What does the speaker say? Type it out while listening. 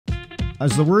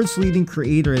As the world's leading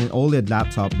creator and OLED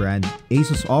laptop brand,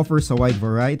 ASUS offers a wide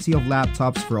variety of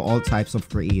laptops for all types of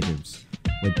creatives,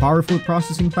 with powerful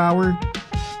processing power,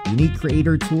 unique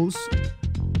creator tools,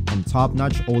 and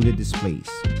top-notch OLED displays.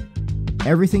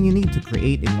 Everything you need to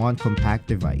create in one compact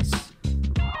device.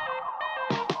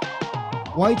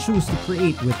 Why choose to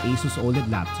create with ASUS OLED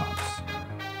laptops?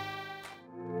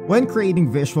 When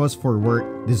creating visuals for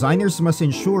work, designers must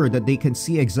ensure that they can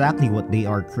see exactly what they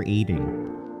are creating.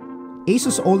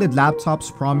 ASUS OLED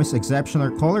laptops promise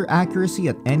exceptional color accuracy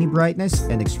at any brightness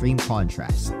and extreme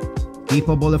contrast,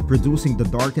 capable of producing the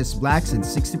darkest blacks and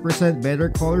 60% better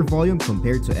color volume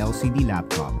compared to LCD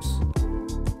laptops.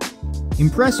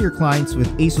 Impress your clients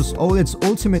with ASUS OLED's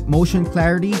ultimate motion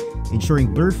clarity,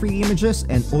 ensuring blur-free images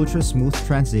and ultra-smooth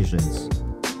transitions.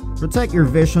 Protect your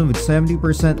vision with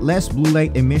 70% less blue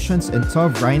light emissions and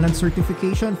TÜV Rheinland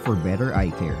certification for better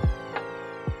eye care.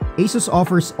 ASUS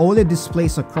offers OLED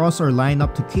displays across our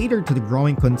lineup to cater to the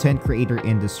growing content creator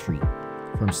industry.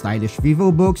 From stylish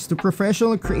Vivobooks to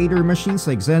professional creator machines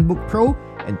like Zenbook Pro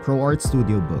and ProArt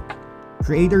Studio Book,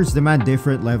 creators demand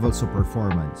different levels of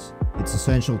performance. It's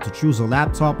essential to choose a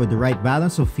laptop with the right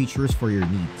balance of features for your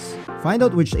needs. Find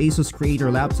out which ASUS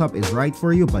creator laptop is right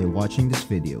for you by watching this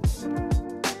video.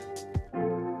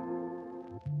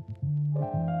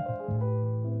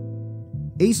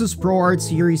 ASUS ProArt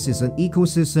series is an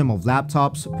ecosystem of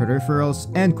laptops,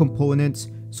 peripherals, and components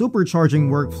supercharging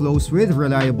workflows with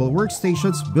reliable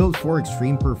workstations built for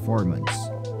extreme performance.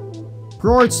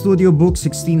 ProArt Studio Book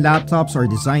 16 laptops are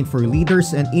designed for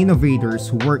leaders and innovators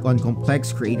who work on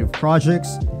complex creative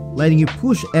projects, letting you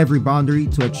push every boundary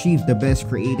to achieve the best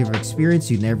creative experience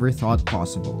you never thought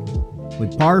possible.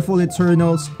 With powerful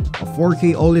internals, a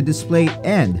 4K OLED display,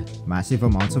 and massive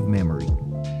amounts of memory.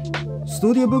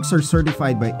 Studio Books are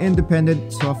certified by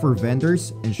independent software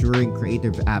vendors, ensuring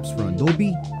creative apps from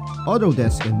Adobe,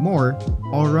 Autodesk, and more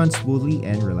all run smoothly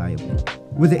and reliably.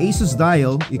 With the ASUS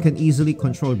dial, you can easily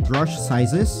control brush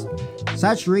sizes,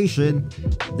 saturation,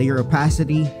 layer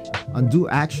opacity, undo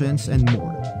actions, and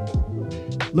more.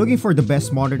 Looking for the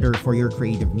best monitor for your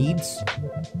creative needs?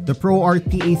 The ProArt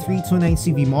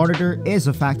PA329CV monitor is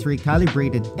a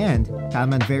factory-calibrated and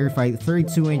Calman-verified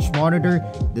 32-inch monitor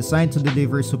designed to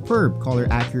deliver superb color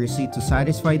accuracy to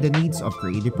satisfy the needs of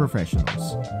creative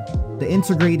professionals. The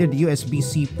integrated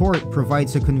USB-C port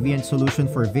provides a convenient solution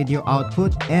for video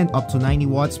output and up to 90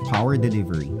 watts power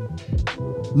delivery.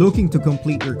 Looking to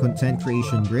complete your content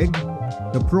creation rig?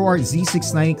 The ProArt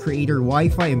Z690 Creator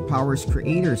Wi-Fi empowers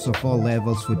creators of all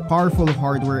levels with powerful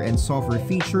hardware and software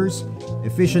features,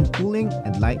 efficient cooling,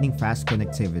 and lightning-fast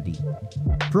connectivity.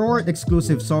 ProArt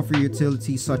exclusive software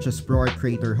utilities such as ProArt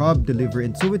Creator Hub deliver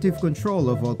intuitive control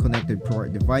of all connected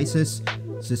ProArt devices,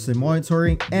 system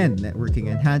monitoring, and networking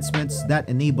enhancements that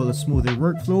enable a smoother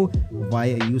workflow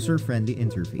via a user-friendly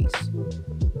interface.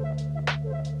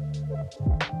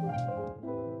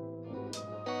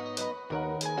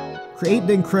 Create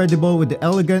the incredible with the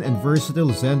elegant and versatile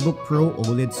Zenbook Pro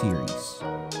OLED series.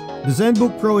 The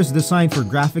Zenbook Pro is designed for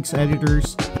graphics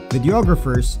editors,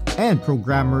 videographers, and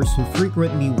programmers who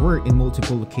frequently work in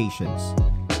multiple locations.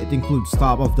 It includes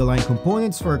top-of-the-line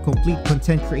components for a complete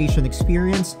content creation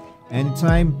experience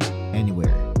anytime,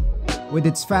 anywhere. With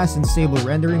its fast and stable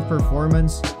rendering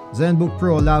performance, Zenbook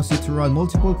Pro allows you to run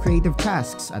multiple creative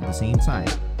tasks at the same time.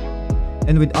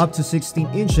 And with up to 16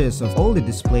 inches of OLED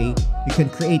display, you can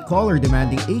create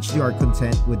color-demanding HDR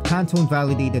content with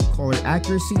Pantone-validated color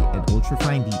accuracy and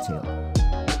ultra-fine detail.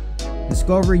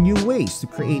 Discover new ways to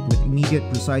create with immediate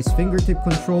precise fingertip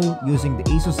control using the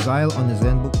ASUS dial on the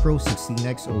Zenbook Pro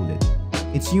 16X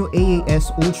OLED. Its new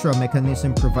AAS Ultra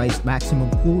mechanism provides maximum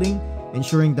cooling,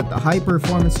 ensuring that the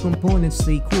high-performance components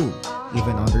stay cool,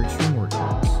 even under extreme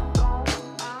workloads.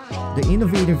 The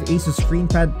innovative ASUS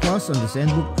ScreenPad Plus on the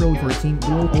Zenbook Pro 14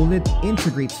 Duo OLED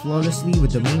integrates flawlessly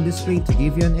with the main display to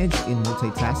give you an edge in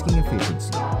multitasking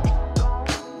efficiency.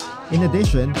 In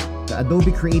addition, the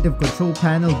Adobe Creative Control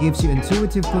panel gives you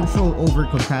intuitive control over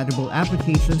compatible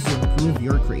applications to improve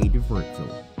your creative workflow.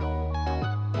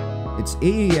 Its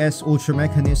AAS Ultra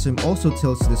mechanism also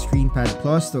tilts the ScreenPad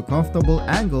Plus to a comfortable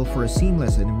angle for a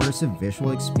seamless and immersive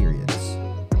visual experience.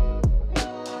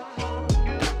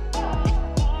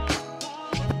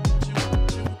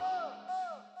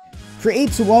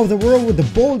 Create to wow the world with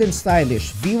the bold and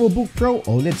stylish Vivobook Pro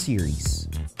OLED series.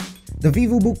 The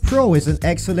Vivobook Pro is an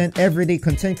excellent everyday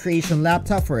content creation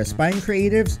laptop for aspiring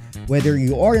creatives, whether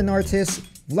you are an artist,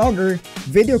 vlogger,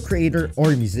 video creator,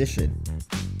 or musician.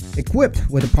 Equipped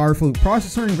with a powerful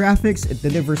processor and graphics, it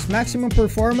delivers maximum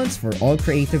performance for all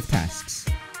creative tasks.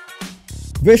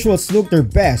 Visuals look their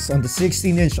best on the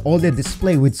 16-inch OLED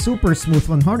display with super smooth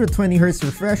 120Hz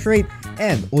refresh rate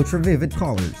and ultra-vivid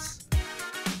colors.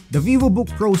 The Vivobook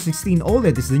Pro 16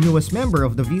 OLED is the newest member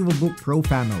of the Vivobook Pro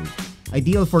family.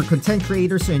 Ideal for content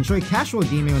creators who enjoy casual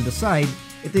gaming on the side,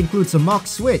 it includes a MUX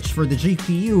switch for the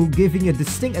GPU, giving a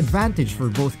distinct advantage for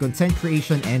both content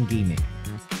creation and gaming.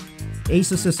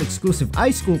 ASUS's exclusive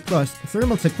iCool Plus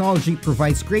thermal technology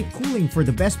provides great cooling for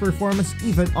the best performance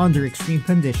even under extreme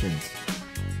conditions.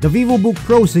 The Vivobook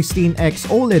Pro 16X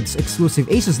OLED's exclusive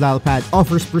ASUS dial pad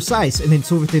offers precise and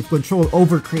intuitive control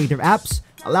over creative apps,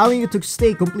 allowing you to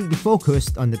stay completely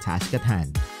focused on the task at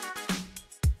hand.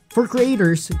 For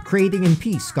creators, creating in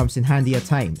peace comes in handy at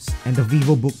times, and the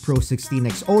Vivobook Pro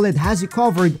 16X OLED has you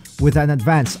covered with an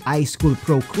advanced iCool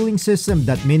Pro cooling system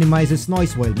that minimizes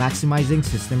noise while maximizing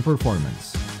system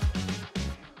performance.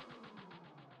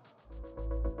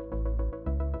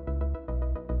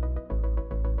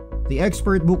 The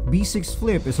ExpertBook B6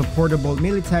 Flip is a portable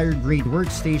military-grade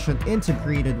workstation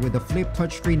integrated with a flip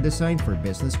touchscreen designed for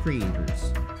business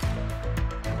creators.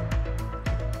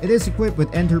 It is equipped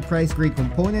with enterprise-grade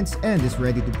components and is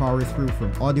ready to power through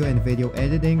from audio and video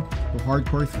editing to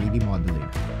hardcore 3D modeling.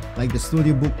 Like the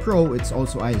StudioBook Pro, it's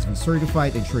also ISV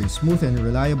certified, ensuring smooth and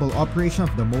reliable operation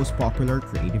of the most popular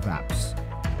creative apps.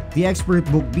 The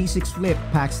ExpertBook B6 Flip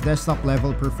packs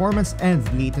desktop-level performance and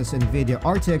the latest NVIDIA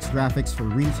RTX graphics for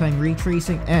real-time ray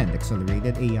tracing and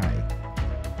accelerated AI.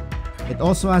 It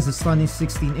also has a stunning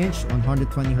 16-inch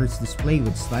 120Hz display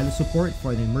with stylus support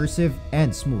for an immersive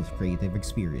and smooth creative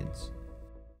experience.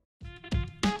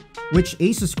 Which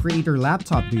ASUS Creator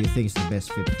laptop do you think is the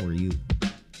best fit for you?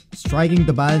 Striking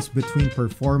the balance between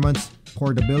performance,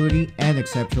 portability, and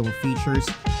exceptional features,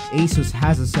 ASUS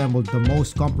has assembled the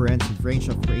most comprehensive range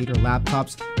of creator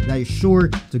laptops that is sure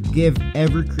to give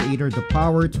every creator the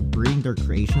power to bring their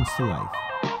creations to life.